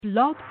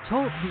Blog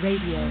Talk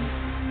Radio.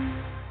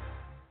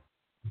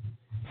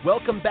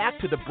 Welcome back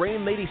to the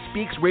Brain Lady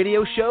Speaks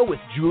radio show with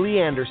Julie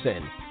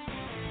Anderson.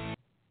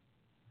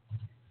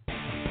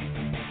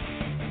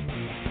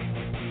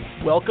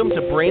 Welcome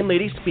to Brain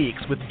Lady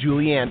Speaks with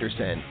Julie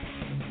Anderson.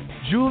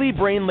 Julie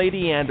Brain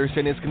Lady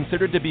Anderson is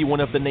considered to be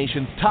one of the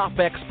nation's top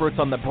experts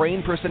on the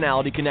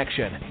brain-personality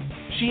connection.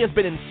 She has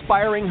been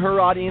inspiring her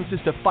audiences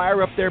to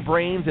fire up their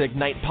brains and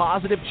ignite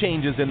positive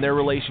changes in their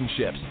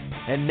relationships.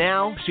 And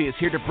now she is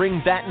here to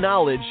bring that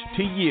knowledge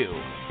to you.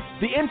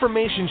 The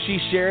information she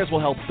shares will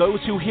help those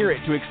who hear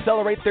it to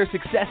accelerate their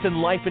success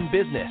in life and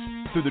business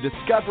through the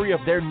discovery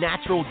of their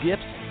natural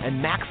gifts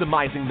and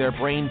maximizing their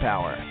brain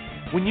power.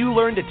 When you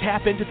learn to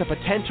tap into the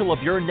potential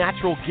of your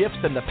natural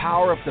gifts and the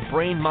power of the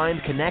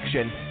brain-mind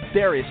connection,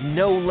 there is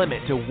no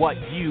limit to what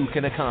you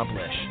can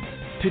accomplish.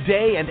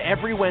 Today and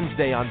every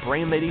Wednesday on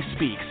Brain Lady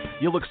Speaks,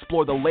 you'll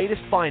explore the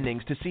latest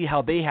findings to see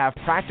how they have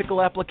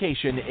practical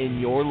application in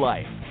your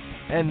life.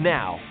 And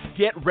now,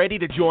 get ready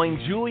to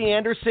join Julie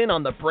Anderson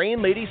on the Brain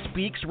Lady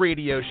Speaks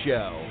radio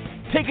show.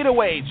 Take it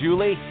away,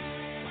 Julie.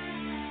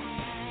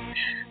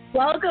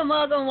 Welcome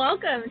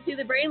to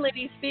the Brain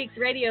Lady Speaks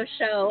radio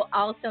show,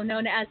 also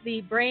known as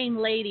the Brain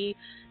Lady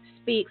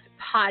Speaks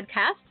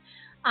podcast.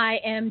 I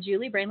am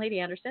Julie, Brain Lady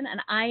Anderson, and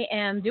I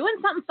am doing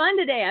something fun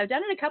today. I've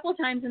done it a couple of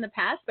times in the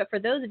past, but for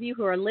those of you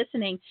who are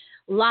listening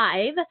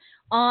live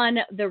on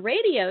the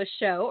radio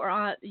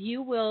show,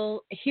 you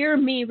will hear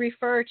me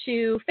refer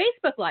to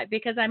Facebook Live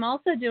because I'm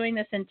also doing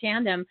this in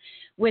tandem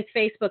with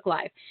Facebook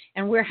Live.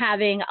 And we're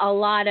having a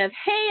lot of,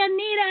 hey,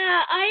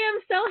 Anita, I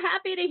am so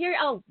happy to hear,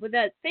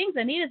 the things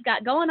Anita's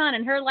got going on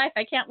in her life.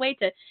 I can't wait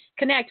to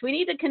connect. We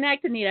need to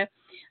connect, Anita.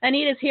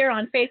 Anita's here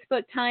on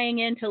Facebook tying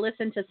in to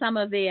listen to some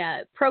of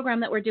the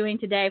program that we're doing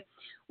today.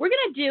 We're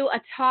going to do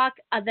a talk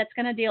that's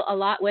going to deal a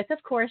lot with,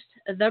 of course,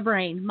 the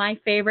brain, my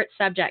favorite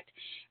subject.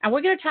 And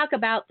we're going to talk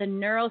about the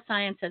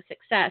neuroscience of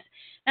success.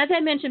 As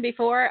I mentioned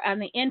before on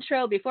the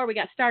intro, before we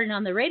got started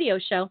on the radio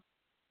show,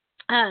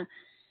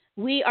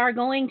 we are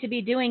going to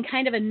be doing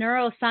kind of a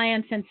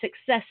neuroscience and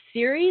success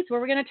series where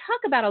we're going to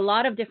talk about a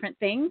lot of different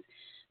things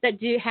that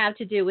do have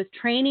to do with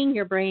training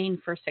your brain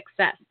for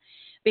success.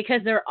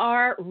 Because there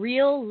are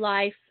real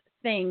life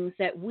things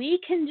that we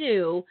can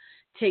do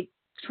to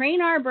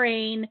train our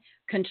brain,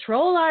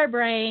 control our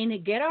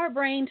brain, get our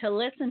brain to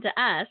listen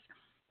to us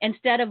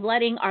instead of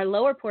letting our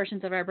lower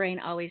portions of our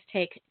brain always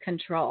take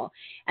control.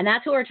 And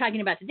that's what we're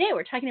talking about today.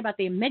 We're talking about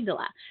the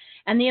amygdala.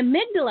 And the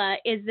amygdala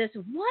is this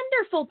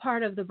wonderful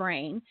part of the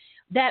brain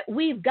that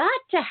we've got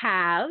to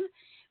have.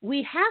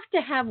 We have to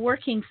have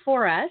working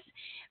for us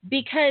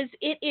because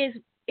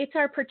it's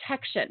our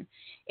protection.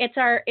 It's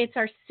our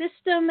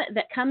system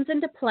that comes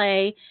into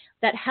play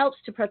that helps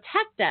to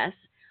protect us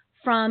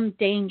from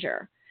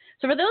danger.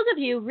 So for those of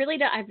you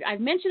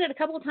I've mentioned it a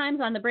couple of times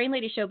on the Brain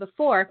Lady show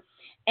before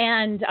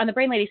and on the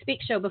Brain Lady Speak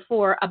show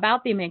before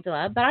about the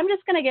amygdala, but I'm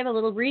just going to give a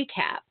little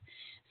recap.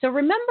 So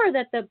remember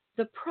that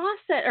the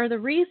process or the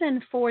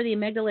reason for the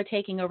amygdala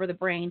taking over the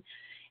brain,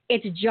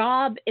 its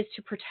job is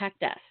to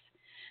protect us.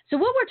 So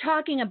what we're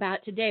talking about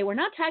today, we're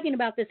not talking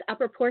about this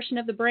upper portion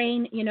of the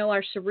brain,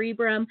 our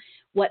cerebrum,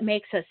 what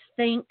makes us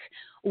think,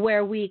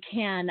 where we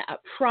can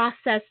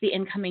process the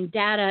incoming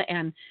data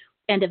and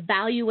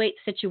evaluate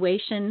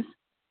situations.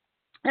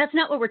 That's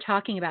not what we're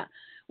talking about.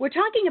 We're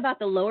talking about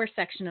the lower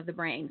section of the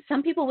brain.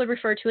 Some people would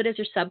refer to it as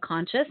your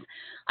subconscious.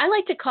 I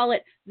like to call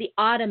it the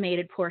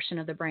automated portion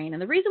of the brain.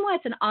 And the reason why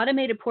it's an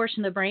automated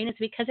portion of the brain is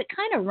because it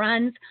kind of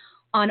runs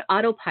on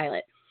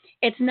autopilot.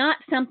 It's not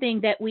something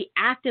that we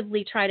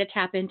actively try to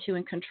tap into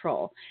and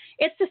control.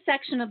 It's the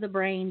section of the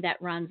brain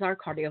that runs our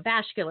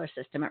cardiovascular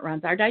system. It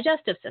runs our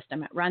digestive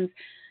system. It runs,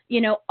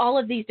 all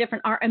of these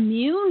different, our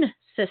immune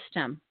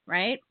system,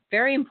 right?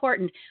 Very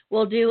important.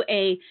 We'll do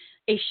a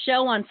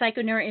show on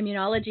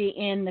psychoneuroimmunology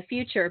in the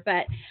future,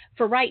 but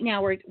for right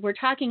now, we're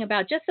talking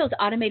about just those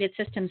automated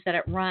systems that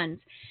it runs.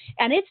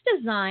 And it's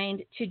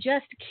designed to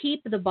just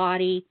keep the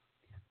body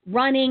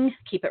running,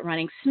 keep it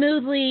running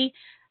smoothly,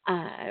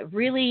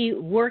 really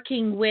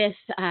working with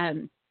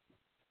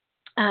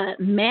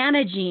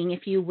managing,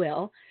 if you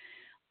will,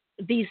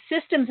 these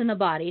systems in the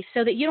body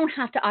so that you don't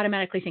have to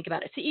automatically think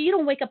about it. So you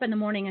don't wake up in the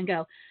morning and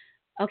go,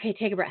 okay,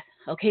 take a breath.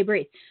 Okay,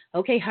 breathe.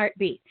 Okay,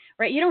 heartbeat,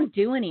 right? You don't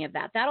do any of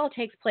that. That all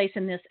takes place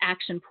in this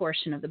action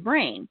portion of the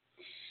brain.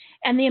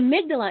 And the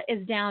amygdala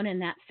is down in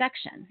that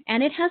section,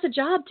 and it has a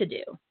job to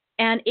do.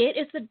 And it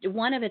is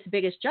one of its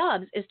biggest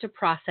jobs is to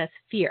process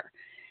fear.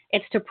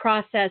 It's to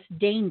process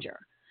danger.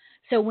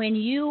 So when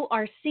you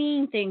are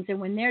seeing things and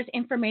when there's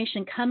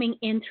information coming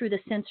in through the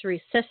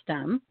sensory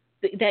system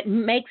that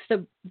makes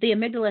the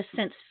amygdala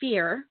sense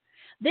fear,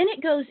 then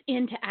it goes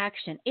into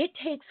action. It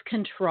takes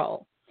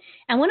control.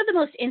 And one of the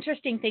most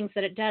interesting things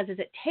that it does is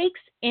it takes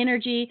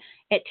energy,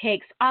 it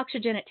takes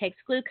oxygen, it takes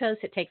glucose,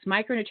 it takes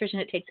micronutrition,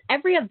 it takes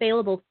every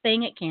available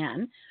thing it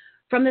can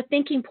from the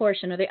thinking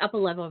portion or the upper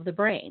level of the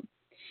brain.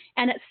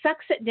 And it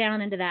sucks it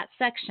down into that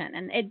section.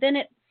 And then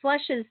it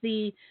flushes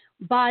the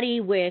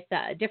body with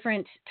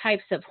different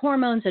types of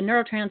hormones and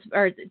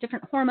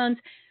different hormones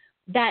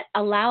that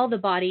allow the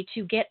body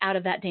to get out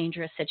of that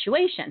dangerous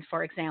situation.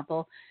 For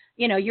example,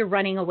 you're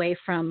running away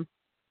from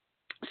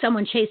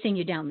someone chasing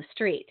you down the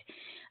street.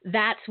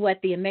 That's what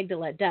the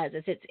amygdala does,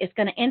 is it's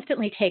going to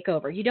instantly take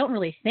over. You don't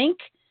really think,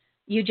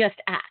 you just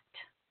act.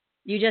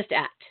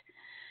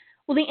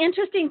 Well, the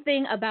interesting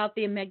thing about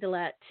the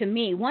amygdala, to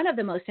me, one of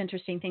the most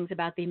interesting things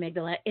about the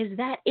amygdala is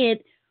that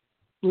it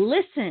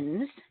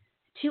listens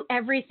to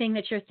everything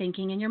that you're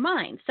thinking in your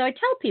mind. So I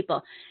tell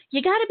people,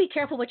 you got to be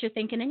careful what you're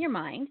thinking in your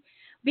mind,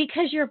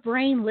 because your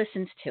brain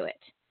listens to it,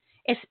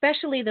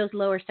 especially those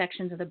lower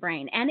sections of the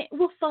brain, and it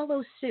will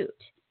follow suit.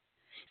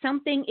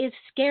 Something is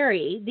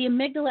scary, the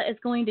amygdala is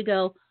going to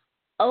go,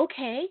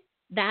 okay,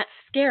 that's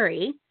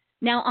scary.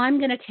 Now I'm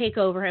going to take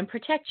over and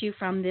protect you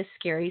from this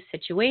scary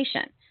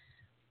situation.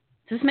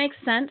 Does this make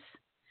sense?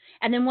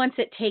 And then once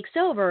it takes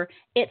over,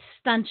 it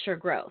stunts your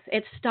growth.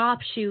 It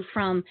stops you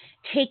from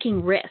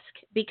taking risk,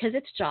 because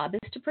its job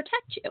is to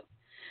protect you.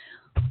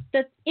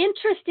 The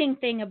interesting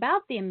thing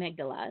about the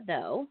amygdala,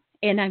 though,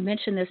 and I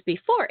mentioned this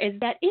before, is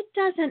that it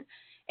doesn't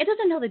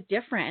know the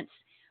difference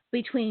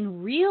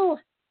between real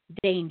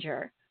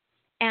danger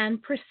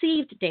and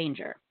perceived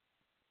danger.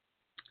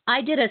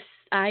 I did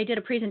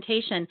a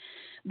presentation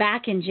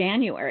back in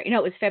January.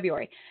 It was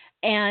February,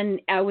 and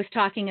I was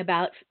talking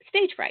about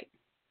stage fright.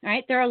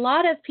 Right? There are a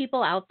lot of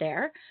people out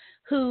there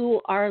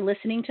who are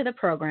listening to the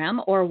program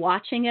or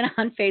watching it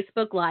on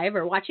Facebook Live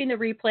or watching the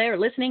replay or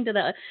listening to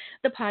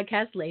the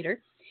podcast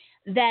later,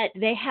 that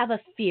they have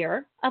a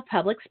fear of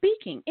public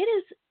speaking.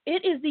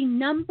 It is the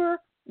number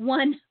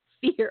one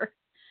fear.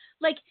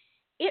 Like,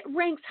 it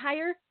ranks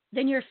higher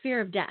than your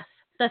fear of death,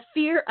 the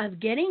fear of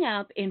getting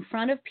up in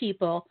front of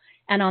people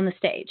and on the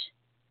stage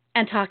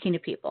and talking to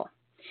people.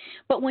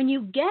 But when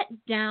you get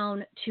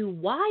down to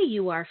why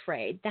you are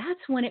afraid, that's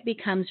when it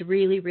becomes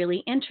really,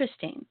 really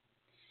interesting.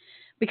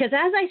 Because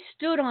as I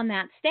stood on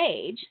that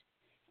stage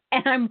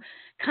and I'm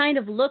kind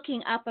of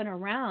looking up and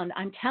around,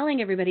 I'm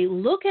telling everybody,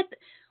 look at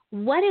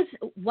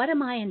what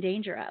am I in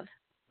danger of?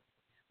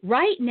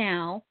 Right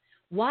now,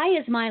 why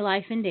is my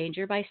life in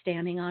danger by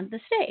standing on the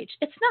stage?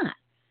 It's not.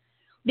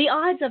 The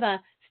odds of a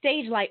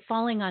stage light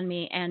falling on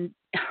me and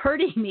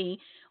hurting me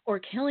or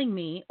killing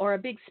me, or a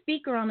big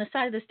speaker on the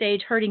side of the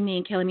stage hurting me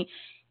and killing me,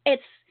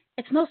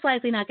 it's most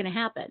likely not going to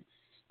happen.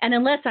 And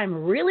unless I'm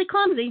really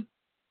clumsy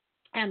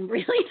and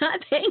really not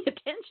paying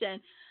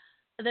attention,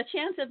 the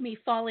chance of me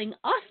falling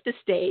off the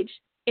stage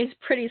is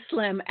pretty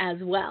slim as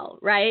well,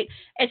 right?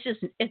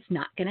 It's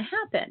not going to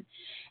happen.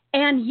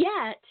 And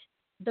yet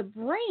the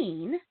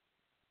brain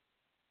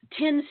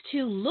tends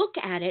to look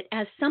at it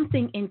as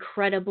something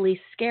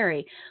incredibly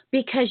scary,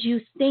 because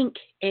you think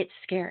it's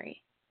scary.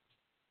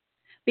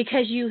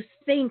 Because you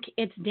think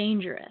it's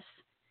dangerous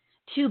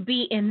to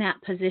be in that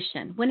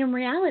position, when in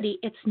reality,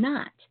 it's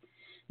not.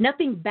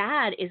 Nothing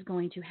bad is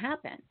going to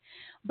happen,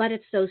 but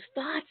it's those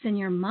thoughts in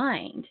your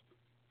mind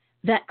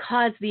that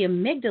cause the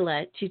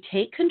amygdala to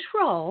take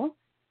control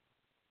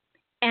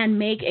and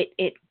make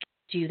it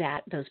do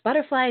that. Those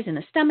butterflies in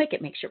the stomach,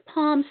 it makes your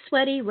palms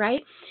sweaty,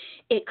 right?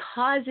 It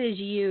causes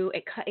you,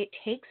 it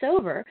takes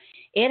over,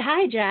 it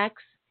hijacks,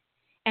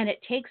 and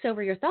it takes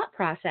over your thought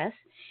process.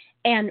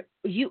 And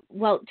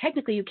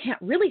technically you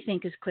can't really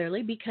think as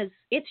clearly, because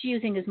it's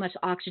using as much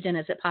oxygen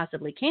as it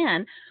possibly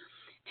can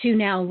to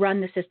now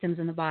run the systems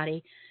in the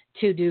body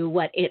to do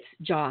what its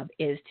job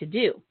is to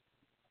do.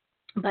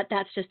 But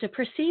that's just a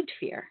perceived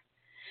fear,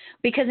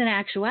 because in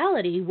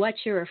actuality,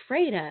 what you're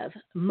afraid of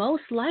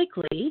most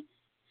likely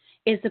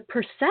is the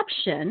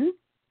perception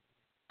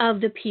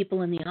of the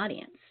people in the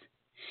audience.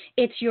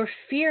 It's your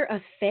fear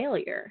of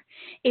failure.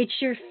 It's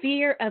your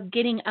fear of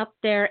getting up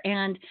there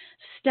and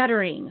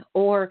stuttering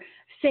or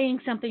saying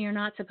something you're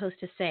not supposed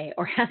to say,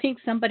 or having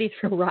somebody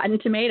throw rotten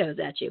tomatoes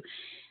at you.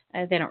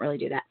 They don't really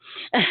do that.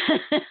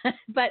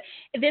 But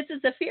this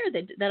is a fear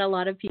that a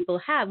lot of people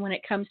have when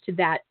it comes to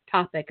that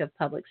topic of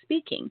public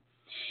speaking.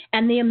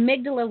 And the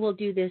amygdala will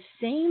do this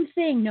same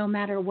thing no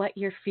matter what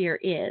your fear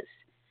is.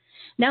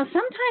 Now,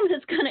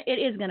 sometimes it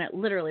is gonna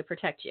literally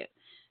protect you.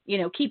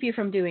 Keep you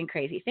from doing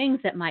crazy things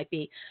that might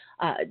be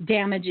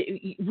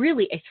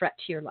really a threat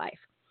to your life.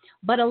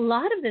 But a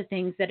lot of the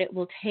things that it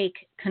will take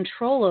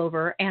control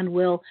over and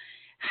will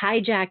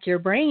hijack your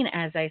brain,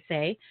 as I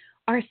say,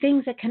 are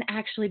things that can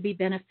actually be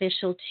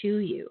beneficial to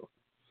you.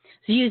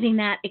 So using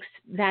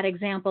that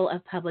example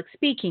of public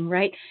speaking,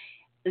 right?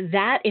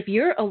 That if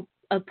you're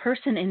a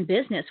person in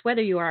business,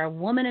 whether you are a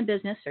woman in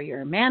business or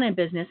you're a man in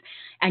business,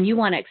 and you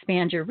want to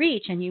expand your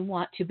reach and you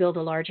want to build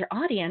a larger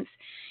audience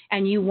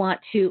and you want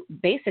to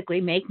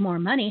basically make more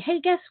money, hey,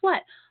 guess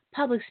what?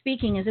 Public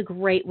speaking is a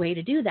great way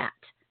to do that.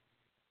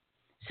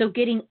 So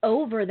getting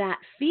over that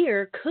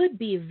fear could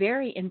be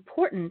very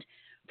important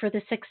for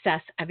the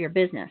success of your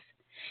business.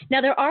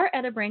 Now, there are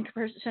other brain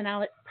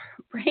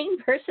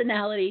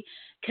personality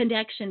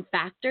connection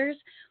factors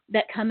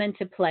that come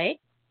into play.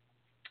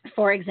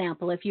 For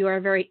example, if you are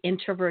a very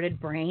introverted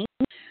brain,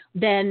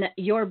 then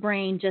your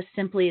brain just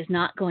simply is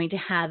not going to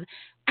have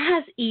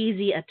as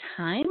easy a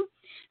time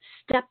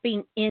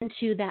stepping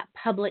into that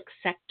public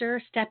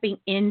sector, stepping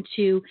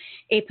into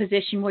a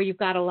position where you've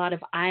got a lot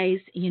of eyes,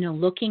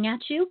 looking at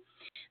you.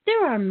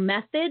 There are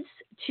methods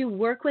to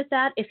work with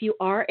that if you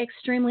are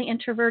extremely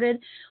introverted,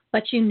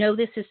 but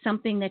this is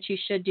something that you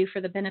should do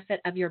for the benefit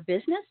of your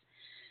business.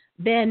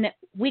 Then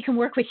we can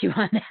work with you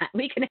on that.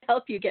 We can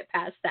help you get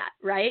past that,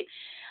 right?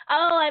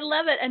 Oh, I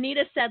love it.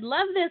 Anita said,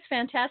 love this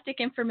fantastic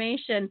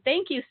information.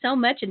 Thank you so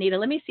much, Anita.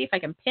 Let me see if I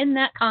can pin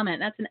that comment.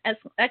 That's an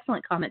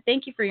excellent comment.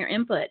 Thank you for your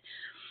input.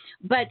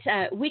 But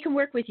we can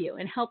work with you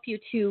and help you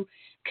to,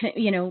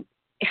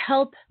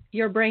 help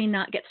your brain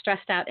not get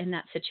stressed out in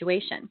that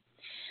situation.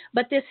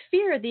 But this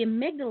fear, the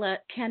amygdala,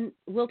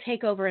 will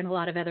take over in a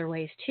lot of other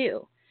ways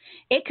too.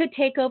 It could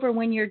take over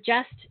when you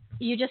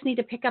just need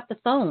to pick up the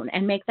phone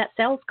and make that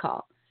sales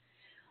call.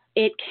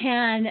 It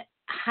can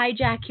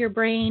hijack your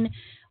brain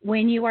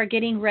when you are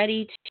getting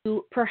ready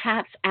to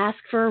perhaps ask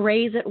for a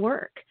raise at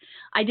work.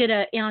 I did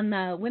on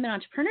the Women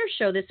Entrepreneurs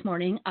Show this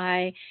morning,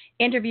 I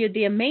interviewed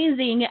the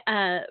amazing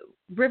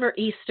River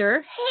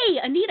Easter. Hey,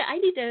 Anita, I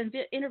need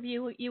to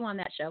interview you on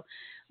that show.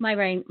 My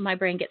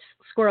brain gets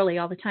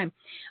squirrely all the time.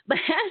 But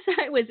as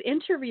I was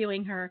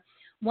interviewing her,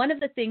 one of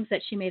the things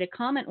that she made a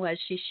comment was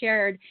she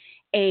shared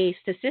a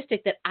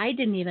statistic that I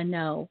didn't even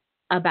know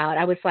about.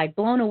 I was like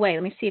blown away.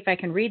 Let me see if I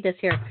can read this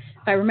here,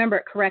 if I remember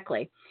it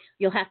correctly.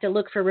 You'll have to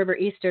look for River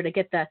Easter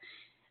to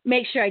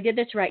make sure I did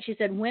this right. She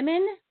said,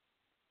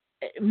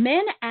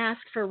 men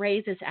ask for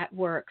raises at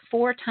work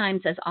 4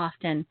 times as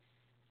often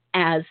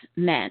as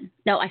men.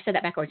 No, I said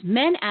that backwards.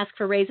 Men ask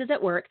for raises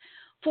at work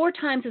 4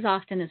 times as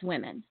often as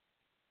women.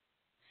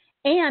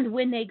 And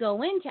when they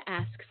go in to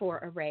ask for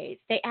a raise,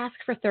 they ask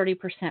for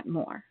 30%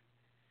 more.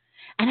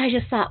 And I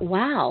just thought,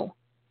 wow.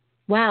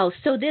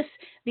 So the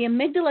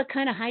amygdala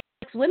kind of hijacks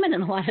women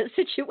in a lot of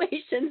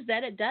situations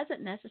that it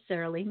doesn't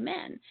necessarily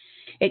men.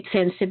 It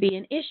tends to be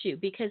an issue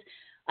because,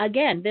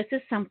 again, this is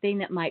something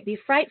that might be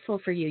frightful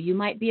for you. You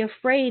might be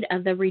afraid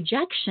of the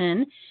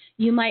rejection.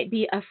 You might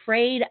be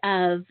afraid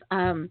of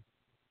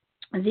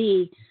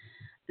the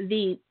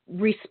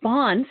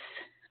response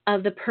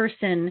of the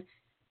person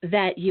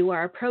that you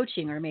are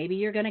approaching, or maybe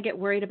you're going to get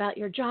worried about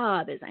your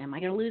job. Am I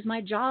going to lose my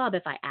job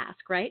if I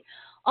ask, right?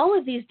 All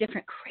of these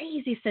different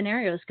crazy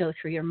scenarios go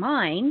through your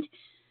mind.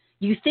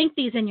 You think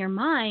these in your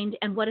mind,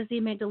 and what does the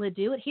amygdala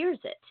do? It hears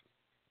it.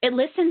 It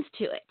listens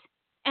to it,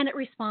 and it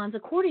responds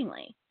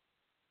accordingly,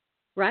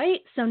 right?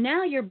 So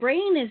now your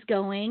brain is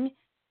going,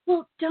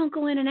 well, don't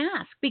go in and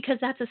ask, because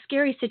that's a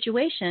scary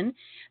situation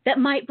that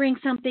might bring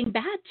something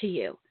bad to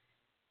you.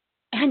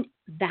 And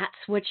that's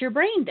what your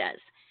brain does.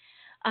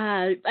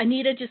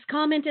 Anita just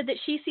commented that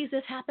she sees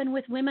this happen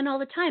with women all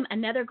the time.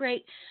 Another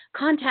great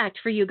contact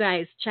for you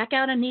guys. Check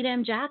out Anita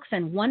M.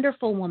 Jackson,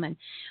 wonderful woman.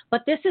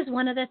 But this is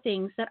one of the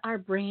things that our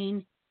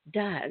brain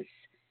does,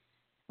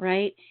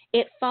 right?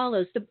 It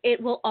follows.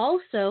 It will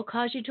also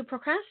cause you to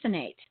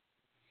procrastinate.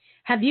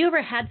 Have you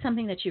ever had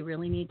something that you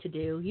really need to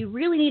do? You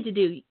really need to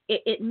do.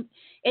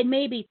 It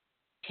may be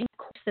taking a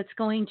course that's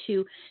going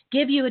to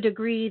give you a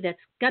degree that's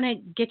going to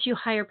get you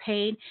higher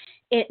paid.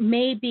 It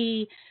may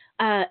be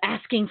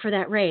asking for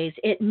that raise.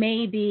 It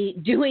may be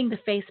doing the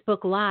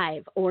Facebook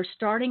Live or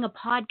starting a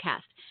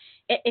podcast.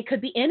 It could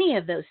be any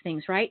of those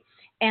things, right?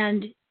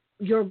 And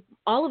you're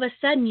all of a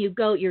sudden you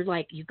go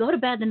to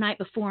bed the night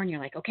before and you're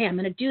like, okay, I'm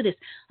going to do this.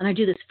 I'm going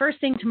to do this first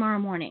thing tomorrow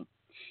morning.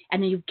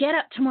 And then you get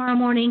up tomorrow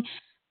morning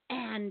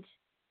and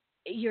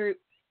you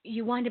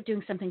wind up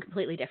doing something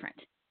completely different.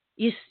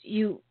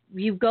 You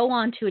go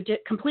on to a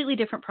completely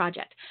different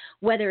project,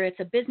 whether it's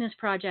a business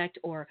project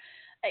or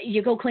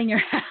you go clean your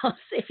house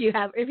if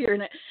you're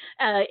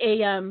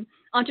an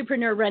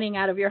entrepreneur running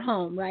out of your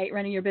home, right?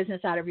 Running your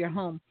business out of your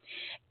home.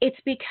 It's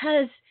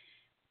because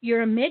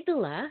your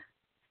amygdala,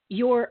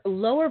 your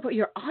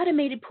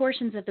automated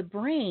portions of the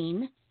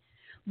brain,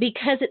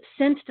 because it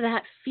sensed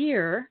that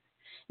fear,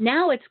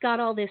 now it's got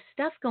all this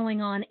stuff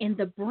going on in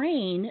the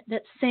brain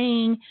that's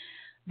saying,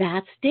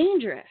 that's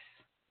dangerous.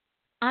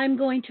 I'm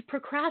going to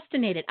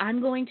procrastinate it. I'm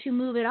going to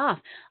move it off.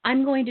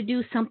 I'm going to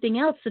do something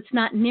else that's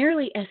not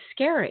nearly as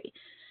scary,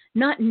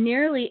 not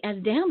nearly as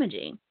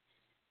damaging,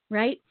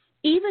 right?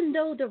 Even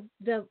though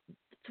the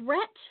threat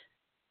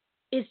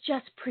is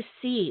just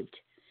perceived,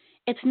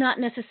 it's not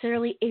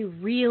necessarily a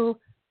real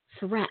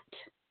threat.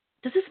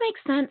 Does this make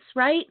sense,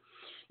 right?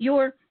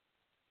 You're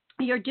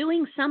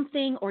doing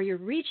something or you're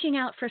reaching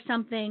out for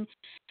something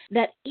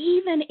that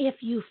even if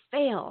you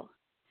fail,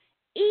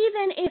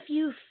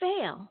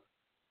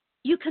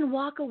 you can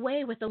walk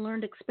away with a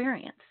learned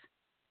experience.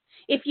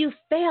 If you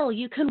fail,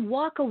 you can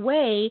walk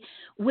away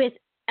with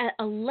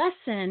a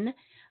lesson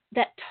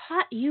that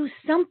taught you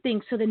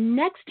something. So the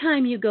next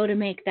time you go to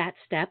make that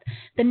step,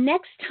 the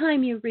next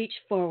time you reach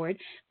forward,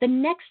 the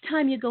next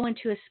time you go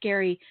into a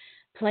scary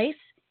place,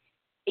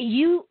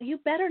 you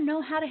better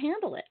know how to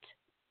handle it,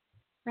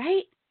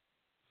 right?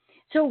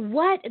 So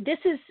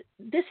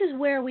this is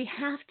where we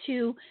have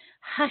to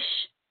hush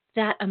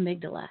that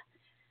amygdala.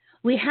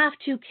 We have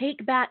to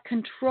take back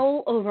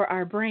control over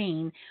our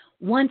brain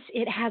once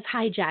it has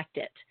hijacked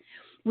it.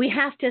 We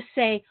have to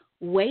say,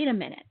 wait a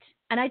minute,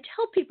 And I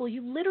tell people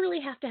you literally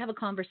have to have a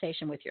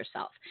conversation with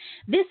yourself.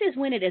 This is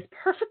when it is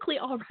perfectly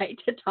all right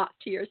to talk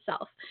to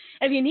yourself.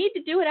 If you need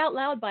to do it out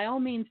loud, by all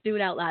means, do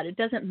it out loud. It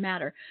doesn't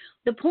matter.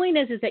 The point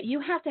is that you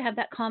have to have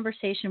that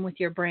conversation with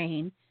your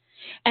brain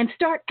and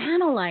start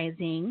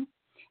analyzing,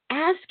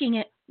 asking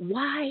it,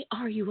 why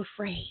are you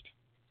afraid?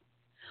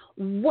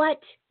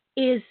 What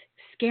is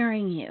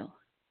scaring you?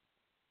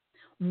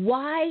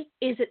 Why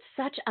is it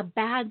such a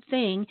bad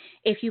thing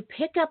if you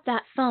pick up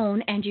that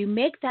phone and you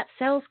make that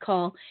sales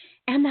call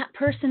and that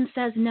person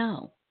says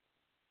no?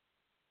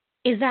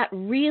 Is that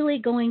really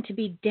going to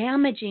be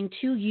damaging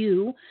to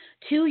you,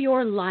 to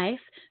your life,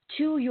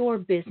 to your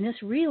business?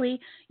 Really,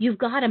 you've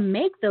got to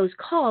make those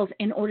calls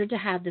in order to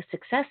have the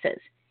successes.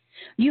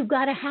 You've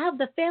got to have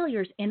the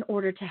failures in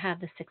order to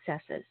have the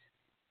successes.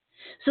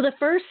 So the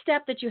first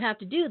step that you have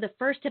to do, the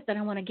first tip that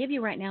I want to give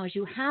you right now is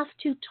you have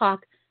to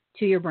talk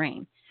to your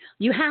brain.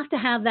 You have to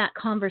have that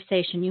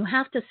conversation. You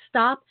have to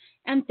stop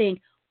and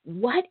think,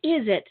 what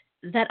is it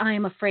that I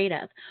am afraid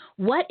of?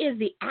 What is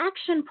the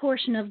action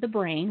portion of the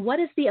brain? What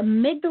is the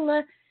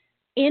amygdala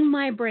in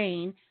my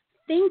brain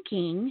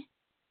thinking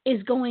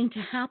is going to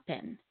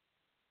happen?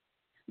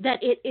 That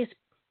it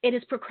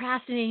is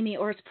procrastinating me,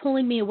 or it's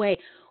pulling me away,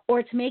 or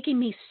it's making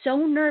me so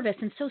nervous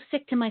and so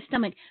sick to my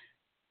stomach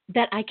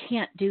that I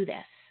can't do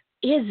this.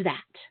 Is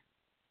that?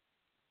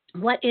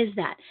 What is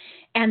that?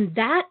 And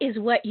that is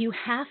what you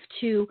have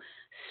to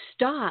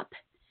stop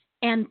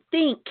and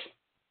think,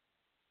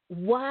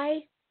 why?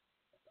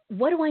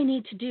 What do I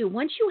need to do?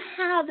 Once you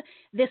have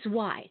this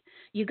why,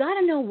 you got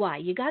to know why.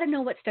 You got to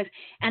know what stuck.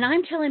 And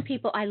I'm telling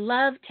people, I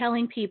love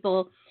telling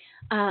people,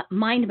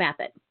 mind map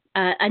it.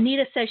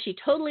 Anita says she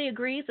totally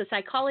agrees. The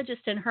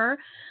psychologist in her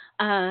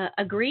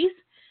agrees.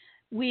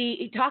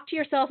 We talk to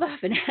yourself off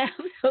and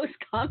have those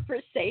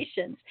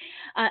conversations.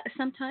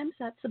 Sometimes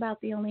that's about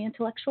the only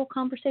intellectual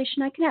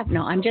conversation I can have.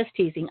 No, I'm just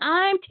teasing.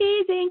 I'm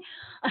teasing.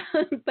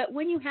 But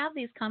when you have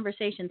these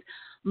conversations,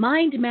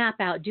 mind map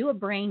out, do a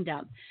brain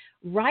dump.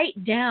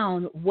 Write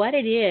down what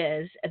it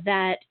is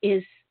that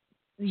is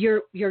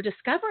you're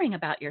discovering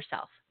about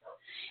yourself.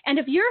 And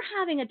if you're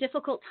having a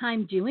difficult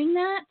time doing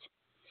that,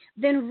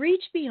 then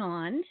reach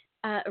beyond.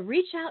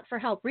 Reach out for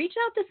help. Reach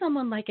out to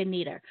someone like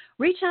Anita.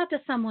 Reach out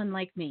to someone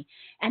like me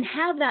and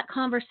have that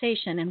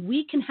conversation, and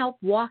we can help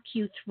walk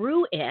you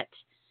through it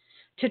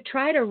to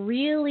try to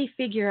really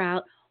figure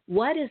out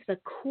what is the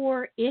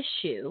core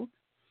issue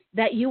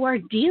that you are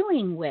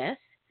dealing with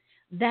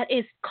that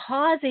is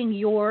causing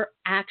your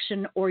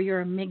action or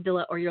your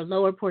amygdala or your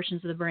lower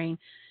portions of the brain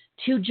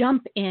to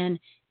jump in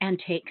and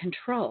take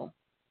control.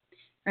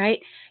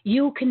 Right?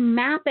 You can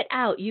map it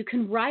out. You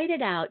can write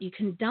it out. You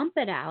can dump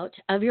it out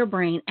of your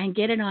brain and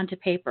get it onto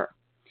paper.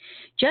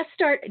 Just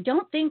start.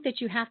 Don't think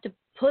that you have to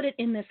put it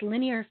in this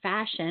linear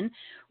fashion,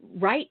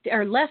 right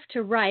or left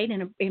to right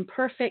in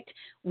perfect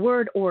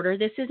word order.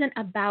 This isn't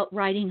about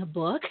writing a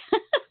book.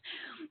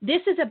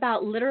 This is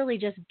about literally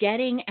just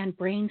getting and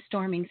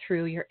brainstorming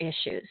through your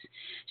issues.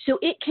 So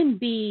it can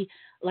be,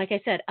 like I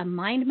said, a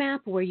mind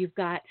map where you've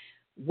got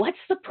what's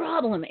the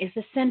problem is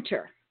the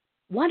center.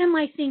 What am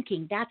I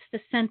thinking? That's the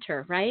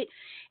center, right?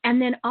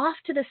 And then off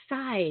to the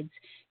sides,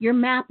 you're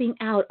mapping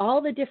out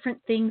all the different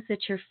things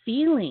that you're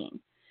feeling.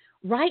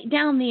 Write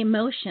down the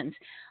emotions.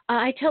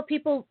 I tell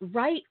people,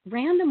 write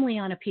randomly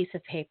on a piece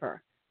of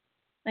paper.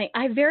 Like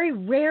I very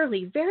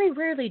rarely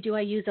do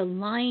I use a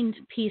lined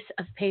piece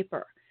of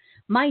paper.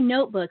 My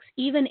notebooks,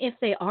 even if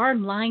they are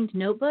lined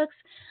notebooks,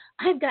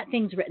 I've got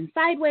things written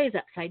sideways,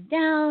 upside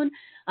down,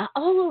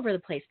 all over the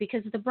place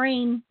because the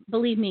brain,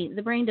 believe me,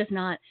 the brain does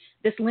not,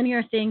 this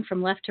linear thing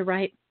from left to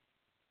right,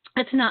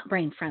 it's not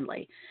brain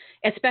friendly,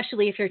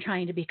 especially if you're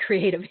trying to be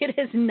creative. It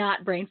is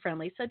not brain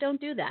friendly, so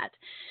don't do that.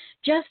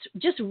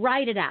 Just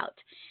write it out.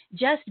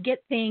 Just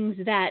get things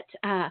that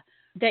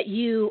thank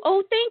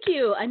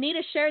you.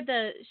 Anita shared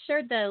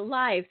the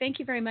live. Thank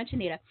you very much,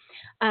 Anita.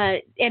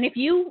 And if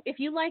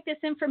you like this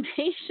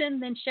information,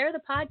 then share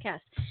the podcast,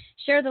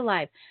 share the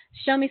live,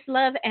 show me some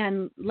love,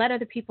 and let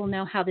other people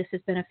know how this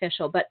is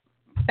beneficial. But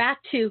back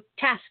to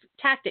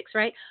tactics,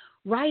 right?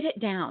 Write it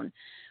down.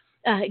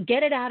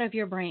 Get it out of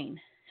your brain.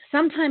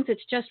 Sometimes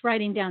it's just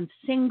writing down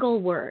single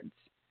words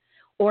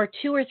or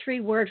 2 or 3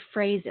 word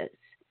phrases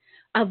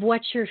of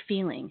what you're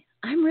feeling.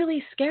 I'm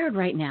really scared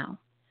right now.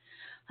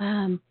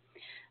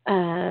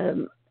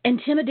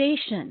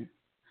 Intimidation,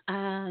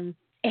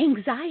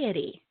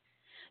 anxiety.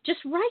 Just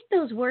write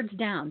those words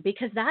down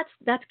because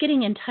that's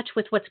getting in touch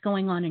with what's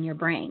going on in your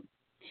brain.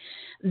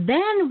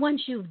 Then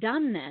once you've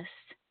done this,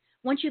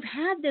 once you've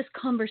had this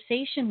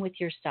conversation with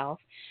yourself,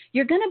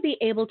 you're going to be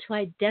able to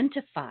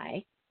identify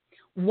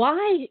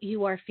why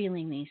you are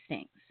feeling these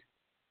things.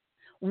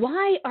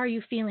 Why are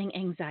you feeling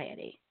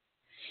anxiety?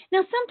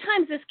 Now,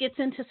 sometimes this gets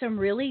into some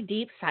really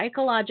deep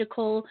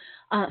psychological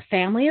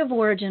family of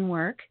origin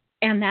work,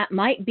 and that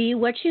might be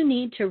what you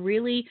need to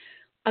really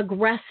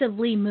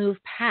aggressively move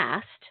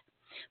past.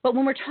 But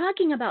when we're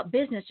talking about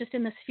business, just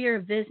in the sphere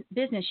of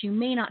business, you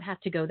may not have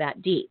to go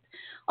that deep,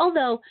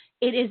 although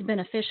it is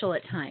beneficial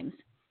at times.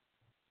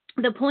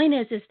 the point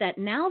is that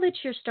now that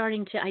you're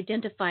starting to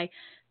identify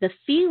the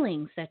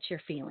feelings that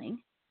you're feeling,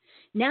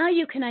 now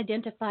you can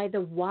identify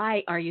the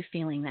why are you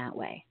feeling that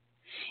way.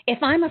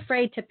 If I'm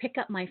afraid to pick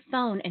up my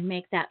phone and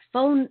make that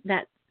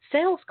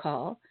sales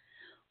call,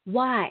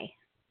 why?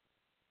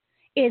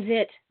 Is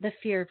it the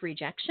fear of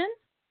rejection?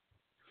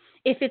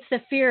 If it's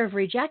the fear of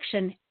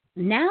rejection,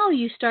 now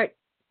you start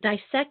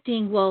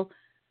dissecting, well,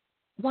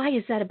 why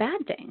is that a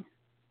bad thing?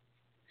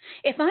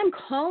 If I'm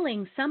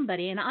calling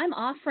somebody and I'm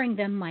offering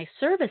them my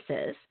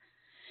services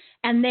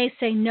and they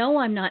say, no,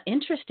 I'm not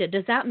interested,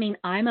 does that mean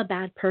I'm a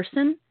bad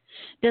person?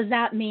 Does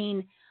that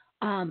mean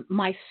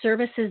my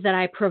services that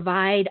I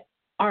provide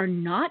are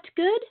not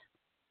good?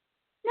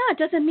 No, it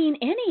doesn't mean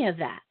any of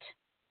that.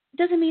 It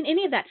doesn't mean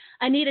any of that.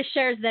 Anita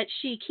shares that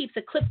she keeps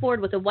a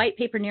clipboard with a white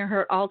paper near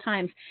her at all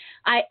times.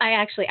 I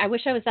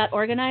wish I was that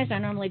organized. I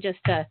normally just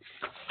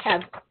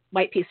have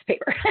white piece of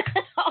paper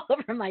all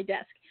over my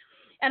desk.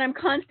 And I'm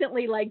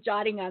constantly like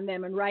jotting on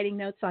them and writing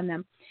notes on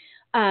them.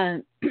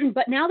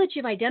 But now that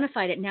you've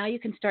identified it, now you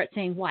can start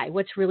saying why.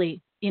 What's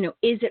really, is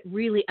it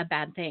really a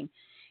bad thing?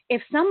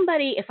 If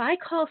I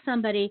call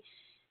somebody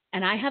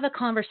and I have a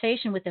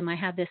conversation with them, I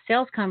have this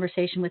sales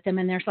conversation with them,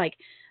 and there's like,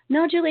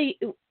 no, Julie,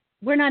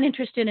 we're not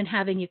interested in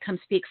having you come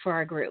speak for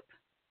our group.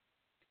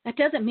 That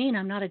doesn't mean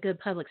I'm not a good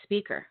public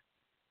speaker.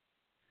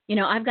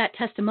 I've got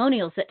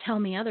testimonials that tell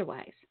me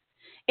otherwise.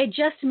 It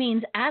just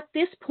means at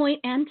this point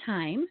in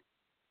time,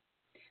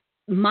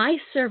 my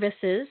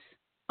services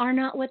are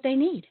not what they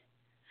need.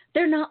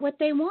 They're not what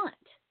they want.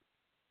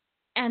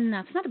 And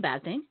that's not a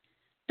bad thing.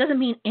 Doesn't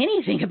mean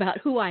anything about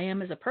who I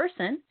am as a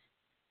person,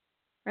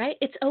 right?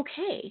 It's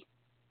okay.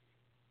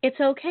 It's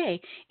okay.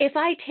 If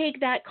I take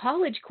that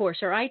college course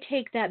or I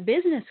take that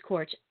business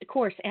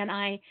course and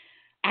I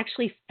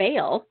actually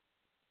fail,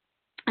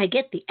 I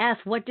get the F,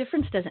 what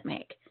difference does it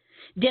make?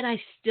 Did I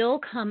still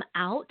come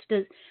out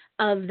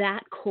of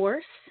that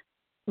course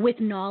with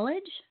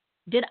knowledge?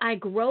 Did I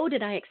grow?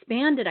 Did I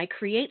expand? Did I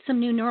create some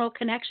new neural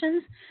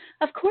connections?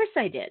 Of course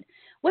I did.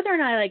 Whether or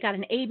not I got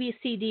an A, B,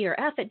 C, D, or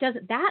F,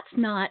 that's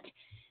not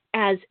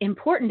as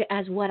important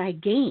as what I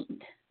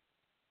gained.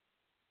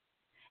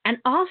 And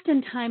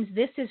oftentimes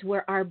this is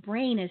where our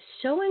brain is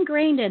so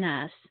ingrained in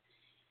us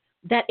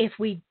that if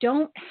we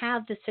don't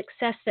have the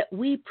success that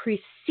we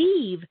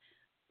perceive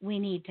we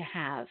need to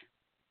have,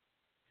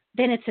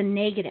 then it's a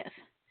negative.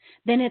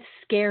 Then it's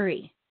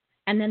scary.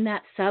 And then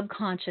that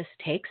subconscious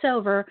takes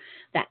over,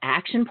 that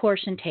action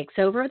portion takes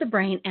over the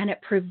brain, and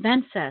it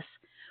prevents us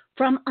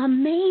from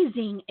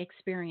amazing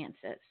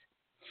experiences.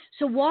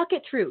 So walk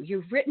it through.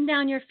 You've written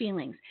down your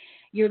feelings.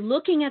 You're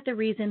looking at the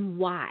reason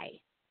why.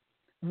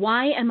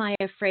 Why am I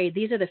afraid?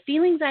 These are the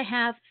feelings I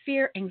have,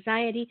 fear,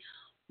 anxiety.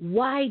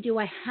 Why do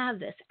I have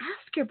this?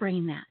 Ask your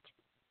brain that.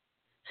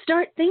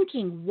 Start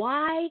thinking,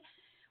 why?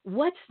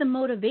 What's the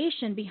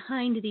motivation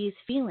behind these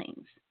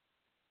feelings?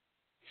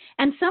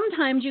 And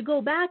sometimes you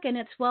go back and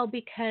it's, well,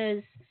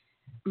 because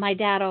my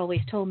dad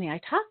always told me I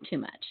talk too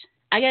much.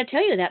 I got to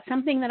tell you, that's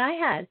something that I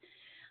had.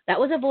 That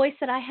was a voice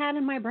that I had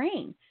in my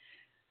brain.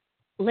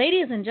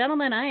 Ladies and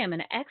gentlemen, I am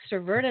an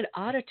extroverted,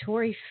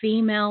 auditory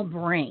female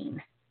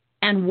brain.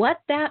 And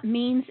what that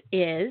means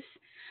is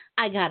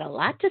I got a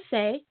lot to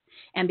say.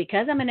 And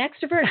because I'm an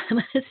extrovert, I'm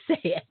going to say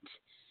it.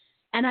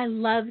 And I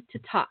love to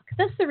talk.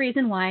 That's the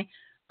reason why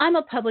I'm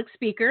a public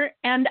speaker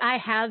and I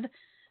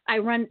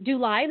do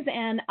lives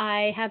and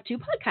I have 2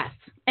 podcasts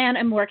and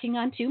I'm working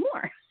on 2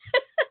 more.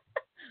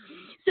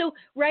 So,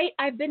 right,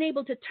 I've been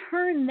able to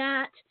turn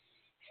that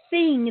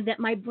thing that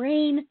my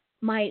brain,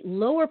 my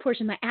lower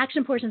portion, my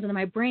action portions of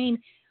my brain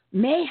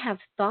may have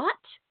thought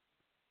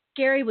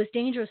scary was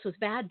dangerous, was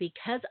bad,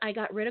 because I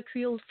got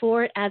ridiculed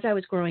for it as I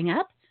was growing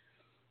up.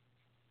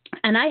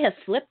 And I have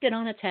flipped it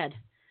on its head.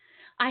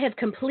 I have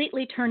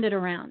completely turned it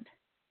around.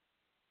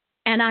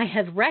 And I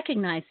have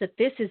recognized that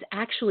this is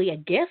actually a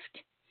gift.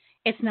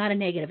 It's not a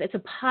negative. It's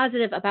a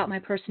positive about my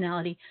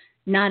personality,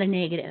 not a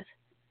negative.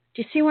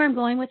 Do you see where I'm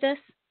going with this?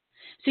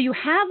 So you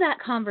have that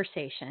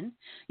conversation.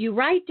 You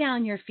write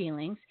down your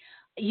feelings.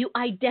 You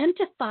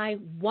identify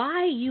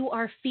why you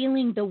are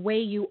feeling the way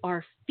you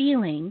are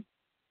feeling.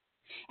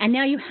 And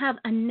now you have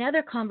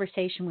another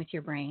conversation with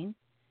your brain.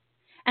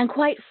 And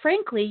quite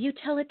frankly, you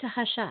tell it to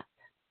hush up,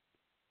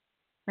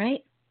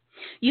 right?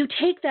 You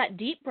take that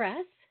deep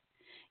breath.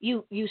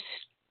 You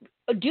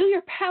do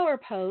your power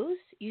pose.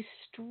 You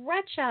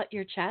stretch out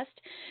your chest.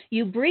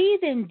 You breathe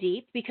in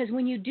deep, because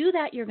when you do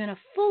that, you're going to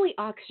fully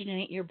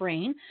oxygenate your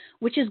brain,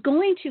 which is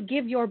going to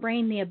give your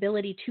brain the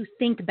ability to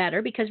think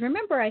better. Because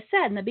remember, I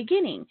said in the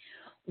beginning,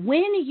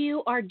 when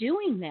you are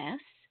doing this,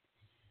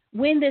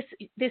 when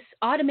this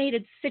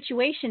automated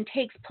situation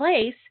takes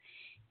place,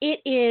 it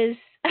is,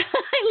 I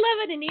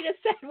love it, Anita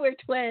said we're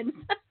twins.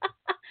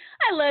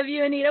 I love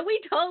you, Anita.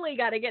 We totally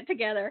got to get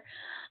together.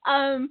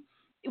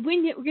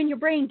 When your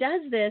brain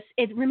does this,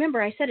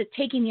 remember I said it's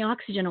taking the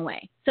oxygen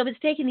away. So if it's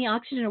taking the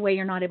oxygen away,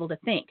 you're not able to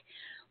think.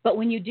 But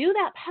when you do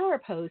that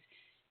power pose,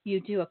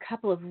 you do a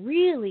couple of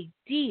really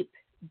deep,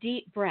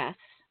 deep breaths.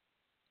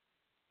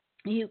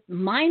 You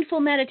mindful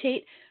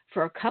meditate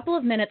for a couple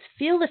of minutes,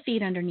 feel the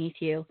feet underneath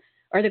you,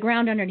 or the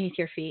ground underneath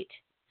your feet.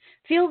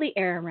 Feel the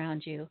air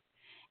around you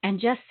and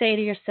just say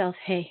to yourself,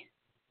 hey,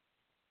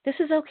 this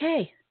is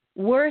okay.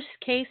 Worst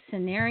case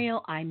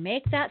scenario, I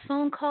make that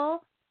phone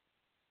call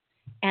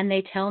and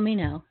they tell me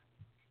no.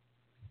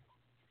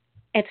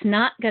 It's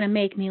not going to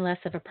make me less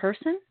of a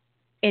person.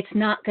 It's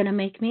not going to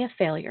make me a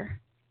failure.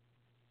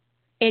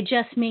 It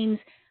just means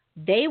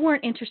they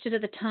weren't interested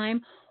at the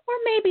time, or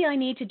maybe I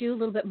need to do a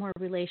little bit more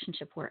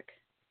relationship work.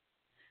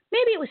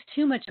 Maybe it was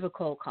too much of a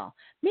cold call.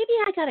 Maybe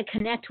I got to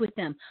connect with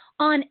them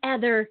on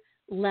other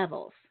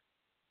levels,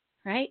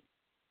 right?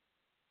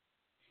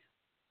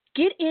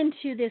 Get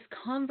into this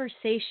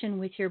conversation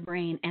with your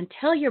brain and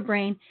tell your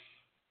brain,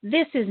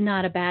 this is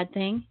not a bad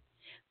thing.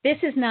 This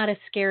is not a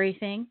scary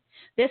thing.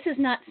 This is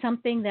not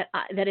something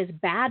that is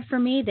bad for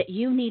me that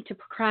you need to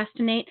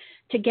procrastinate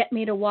to get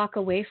me to walk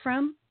away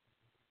from.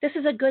 This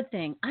is a good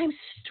thing. I'm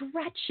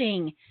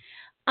stretching.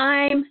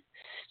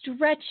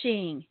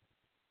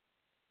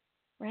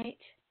 Right?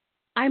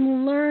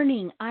 I'm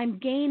learning. I'm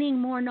gaining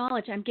more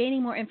knowledge. I'm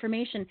gaining more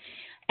information.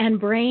 And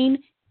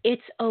brain,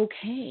 it's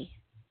okay.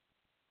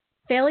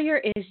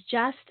 Failure is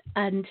just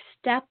a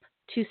step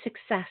to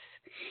success.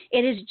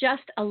 It is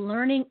just a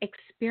learning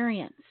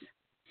experience.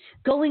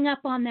 Going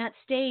up on that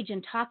stage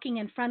and talking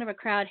in front of a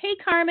crowd. Hey,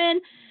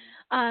 Carmen,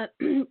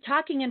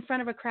 talking in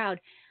front of a crowd.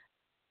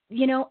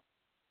 You know,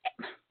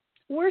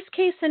 worst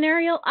case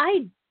scenario,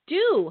 I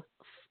do,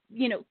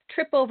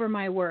 trip over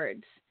my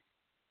words.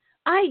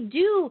 I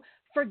do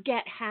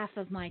forget half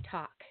of my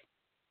talk.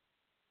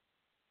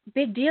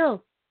 Big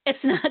deal.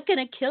 It's not going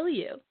to kill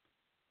you.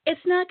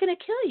 It's not going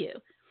to kill you.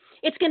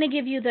 It's going to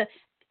give you the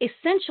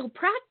essential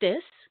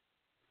practice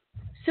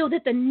so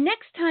that the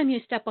next time you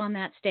step on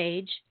that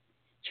stage,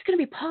 you're going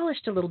to be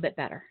polished a little bit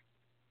better,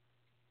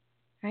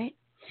 right?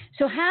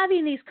 So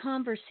having these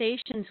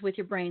conversations with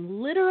your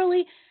brain,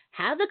 literally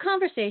have the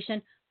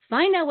conversation,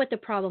 find out what the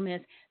problem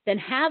is, then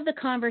have the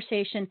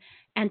conversation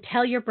and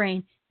tell your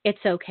brain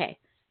it's okay.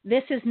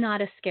 This is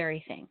not a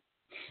scary thing.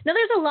 Now,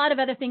 there's a lot of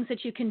other things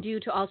that you can do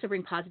to also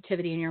bring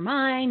positivity in your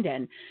mind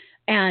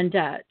and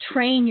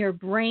train your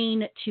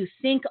brain to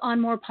think on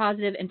more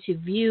positive and to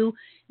view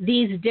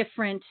these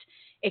different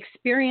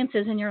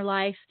experiences in your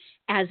life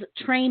as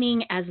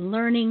training, as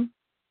learning.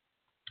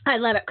 I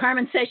love it.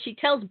 Carmen says she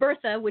tells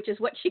Bertha, which is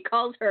what she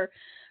calls her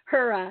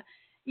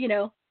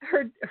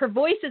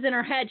voice is in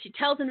her head. She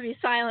tells him to be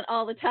silent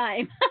all the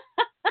time.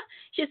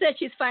 She said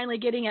she's finally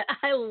getting it.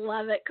 I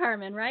love it,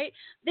 Carmen, right?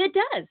 It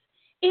does.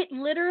 It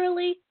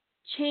literally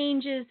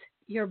changes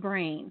your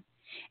brain.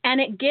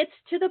 And it gets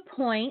to the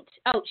point,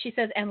 she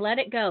says, and let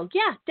it go.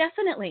 Yeah,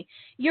 definitely.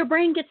 Your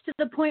brain gets to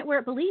the point where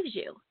it believes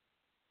you.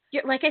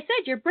 Like I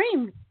said, your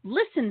brain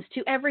listens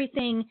to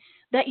everything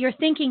that you're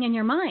thinking in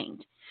your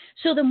mind.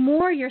 So the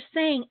more you're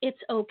saying it's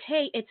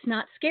okay, it's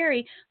not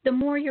scary, the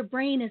more your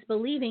brain is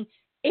believing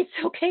it's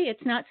okay,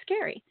 it's not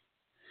scary.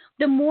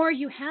 The more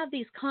you have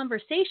these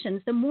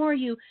conversations, the more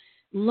you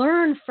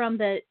learn from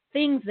the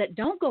things that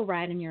don't go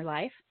right in your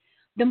life,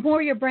 the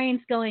more your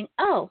brain's going,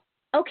 oh,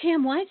 okay,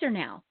 I'm wiser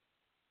now.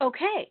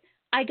 Okay,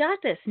 I got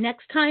this.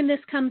 Next time this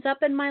comes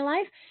up in my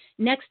life,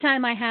 next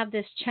time I have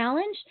this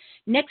challenge,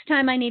 next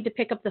time I need to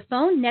pick up the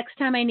phone, next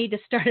time I need to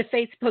start a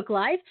Facebook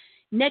Live,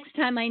 next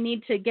time I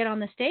need to get on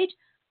the stage,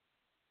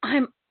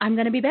 I'm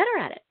going to be better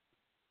at it,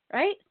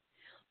 right?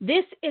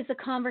 This is the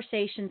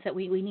conversations that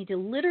we need to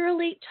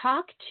literally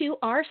talk to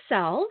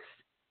ourselves,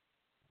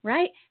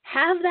 right?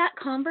 Have that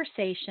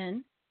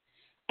conversation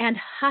and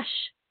hush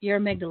your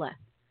amygdala.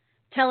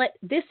 Tell it,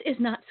 this is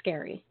not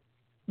scary.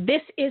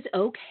 This is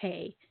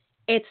okay.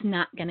 It's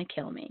not going to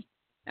kill me.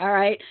 All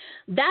right.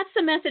 That's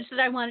the message that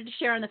I wanted to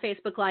share on the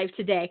Facebook Live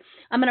today.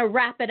 I'm going to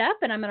wrap it up,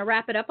 and I'm going to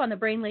wrap it up on the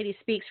Brain Lady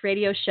Speaks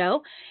radio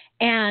show.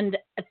 And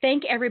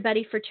thank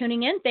everybody for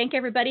tuning in. Thank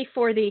everybody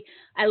for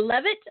I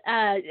love it.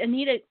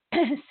 Anita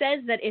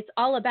says that it's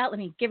all about, let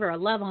me give her a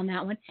love on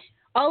that one,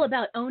 all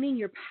about owning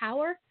your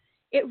power.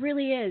 It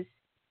really is.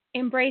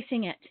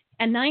 Embracing it.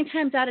 And 9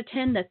 times out of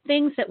 10, the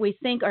things that we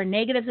think are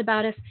negatives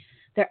about us,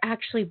 they're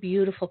actually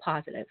beautiful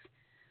positives.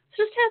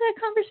 So just have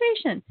that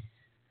conversation.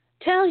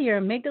 Tell your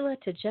amygdala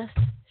to just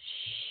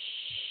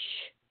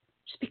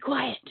be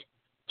quiet.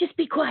 Just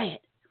be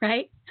quiet,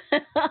 right?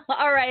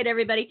 All right,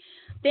 everybody.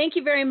 Thank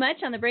you very much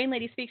on the Brain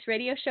Lady Speaks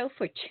radio show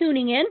for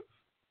tuning in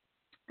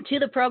to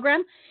the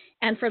program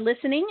and for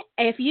listening.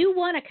 If you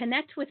want to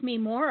connect with me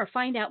more or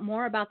find out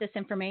more about this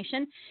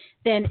information,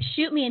 then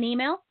shoot me an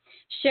email.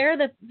 Share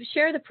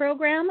the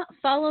program.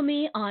 Follow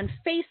me on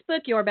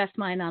Facebook, Your Best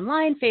Mind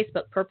Online,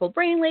 Facebook, Purple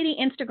Brain Lady,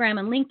 Instagram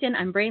and LinkedIn,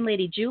 I'm Brain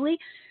Lady Julie.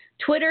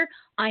 Twitter,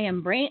 I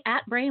am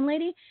at Brain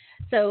Lady.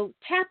 So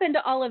tap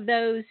into all of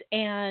those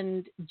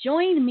and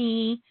join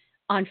me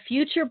on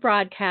future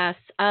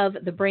broadcasts of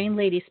the Brain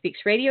Lady Speaks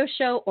radio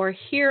show or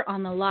here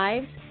on the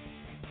lives.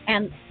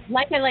 And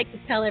like I like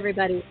to tell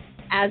everybody,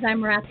 as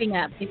I'm wrapping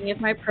up any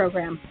of my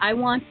program, I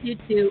want you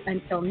to,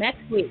 until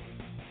next week,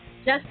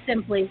 just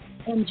simply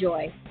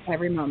enjoy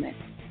every moment.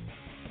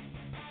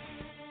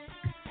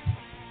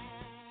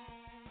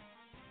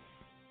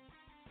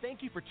 Thank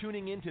Thank you for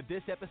tuning in to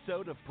this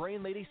episode of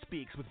Brain Lady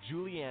Speaks with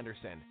Julie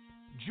Anderson.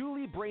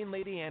 Julie Brain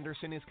Lady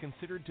Anderson is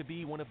considered to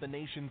be one of the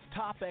nation's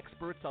top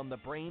experts on the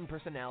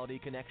brain-personality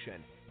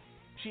connection.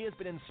 She has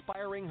been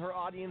inspiring her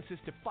audiences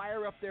to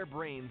fire up their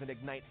brains and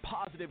ignite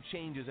positive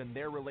changes in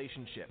their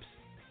relationships.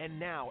 And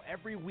now,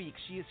 every week,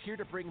 she is here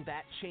to bring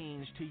that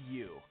change to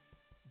you.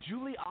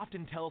 Julie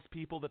often tells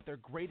people that their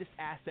greatest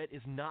asset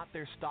is not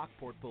their stock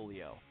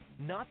portfolio,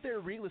 not their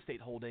real estate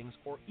holdings,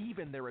 or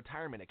even their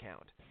retirement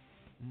account.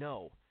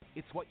 No,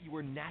 it's what you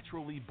were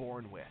naturally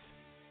born with,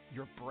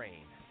 your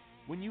brain.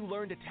 When you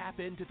learn to tap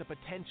into the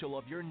potential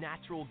of your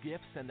natural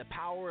gifts and the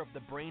power of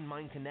the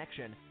brain-mind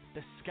connection,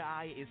 the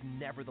sky is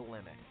never the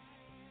limit.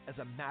 As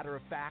a matter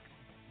of fact,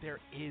 there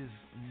is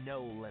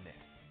no limit.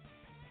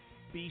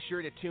 Be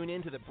sure to tune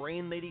in to the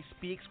Brain Lady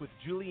Speaks with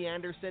Julie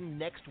Anderson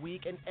next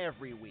week and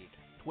every week,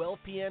 12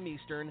 p.m.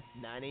 Eastern,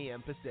 9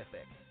 a.m.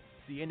 Pacific.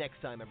 See you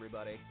next time,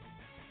 everybody.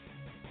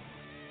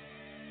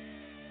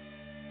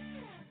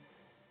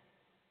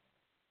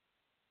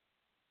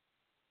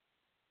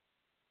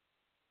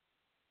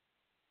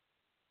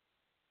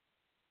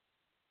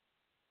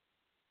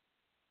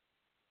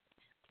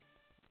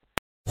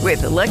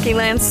 With the Lucky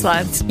Land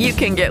Slots, you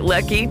can get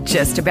lucky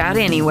just about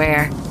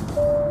anywhere.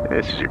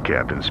 This is your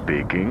captain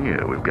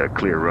speaking. We've got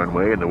clear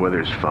runway and the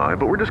weather's fine,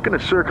 but we're just going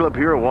to circle up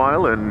here a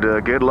while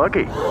and get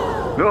lucky.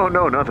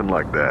 No, nothing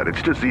like that.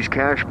 It's just these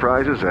cash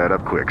prizes add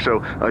up quick.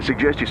 So I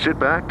suggest you sit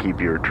back, keep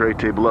your tray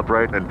table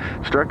upright, and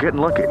start getting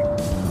lucky.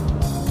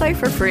 Play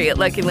for free at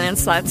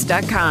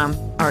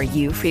LuckyLandSlots.com. Are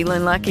you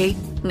feeling lucky?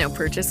 No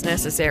purchase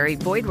necessary.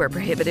 Void where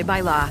prohibited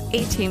by law.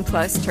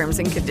 18+ terms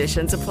and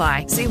conditions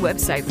apply. See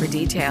website for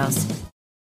details.